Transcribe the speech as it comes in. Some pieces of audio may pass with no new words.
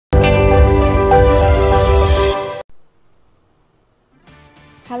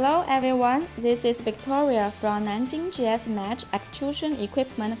Hello everyone, this is Victoria from Nanjing GS-mach Extrusion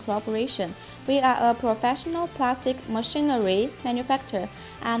Equipment Corporation. We are a professional plastic machinery manufacturer,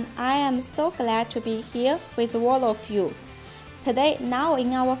 and I am so glad to be here with all of you. Today, now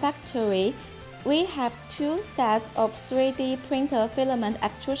in our factory, we have two sets of 3D printer filament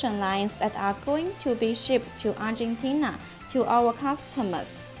extrusion lines that are going to be shipped to Argentina to our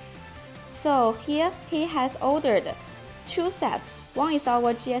customers. So here he has ordered two sets. One is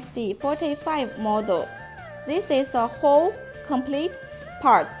our GS-45 model. This is a whole complete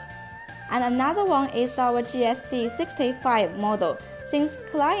part. And another one is our GS-65 model. Since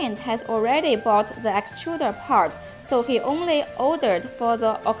client has already bought the extruder part, so he only ordered for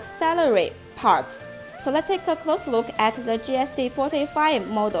the auxiliary part. So let's take a close look at the GS-45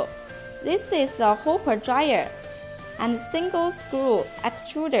 model. This is a hopper dryer and single screw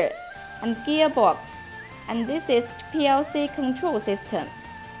extruder and gearbox. And this is PLC control system.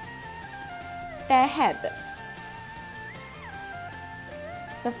 Die head.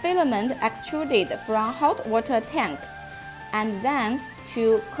 The filament extruded from hot water tank and then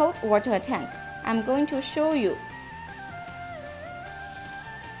to cold water tank. I'm going to show you.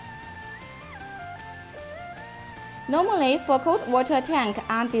 Normally, for cold water tank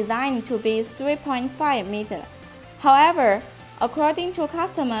are designed to be 3.5 meters. However, according to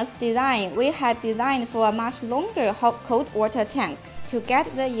customers' design, we have designed for a much longer cold water tank to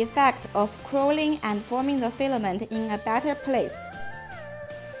get the effect of cooling and forming the filament in a better place.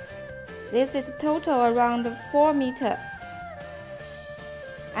 This is total around 4 meters.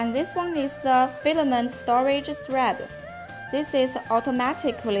 And this one is the filament storage thread. This is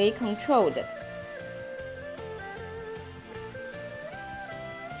automatically controlled.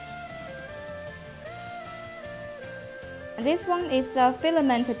 This one is a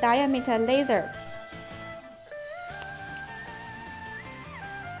filament diameter laser.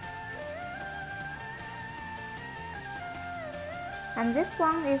 And this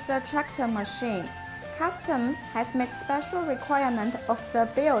one is a tractor machine. Custom has made special requirement of the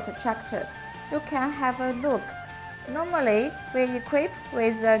built tractor. You can have a look. Normally, we equip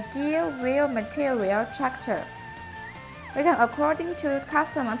with a gear wheel material tractor. We can, according to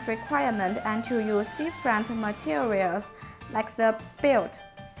customers' requirement, and to use different materials like the belt.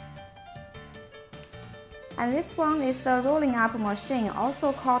 And this one is the rolling up machine,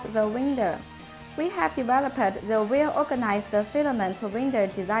 also called the winder. We have developed the well-organized filament winder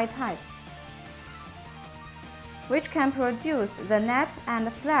design type, which can produce the net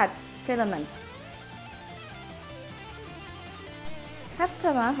and flat filament.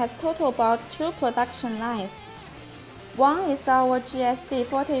 Customer has total about 2 production lines. One is our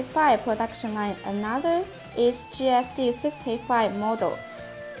GS-45 production line, another is GS-65 model.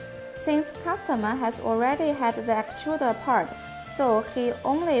 Since customer has already had the extruder part, so he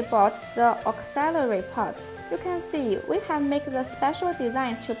only bought the auxiliary parts. You can see we have made the special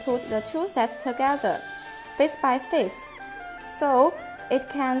designs to put the two sets together, face by face, so it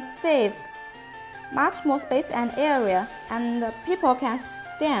can save much more space and area, and people can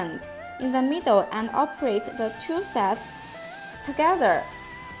stand in the middle and operate the two sets together.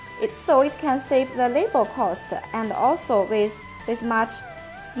 So it can save the labor cost and also with much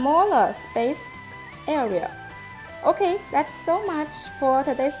smaller space area. Okay, that's so much for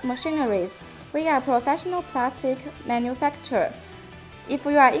today's machineries. We are a professional plastic manufacturer. If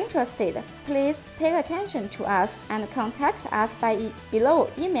you are interested, please pay attention to us and contact us by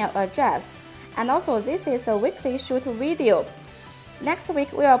below email address. And also, this is a weekly shoot video. Next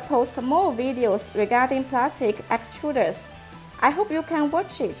week, we will post more videos regarding plastic extruders. I hope you can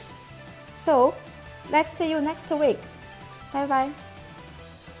watch it. So, let's see you next week. Bye bye.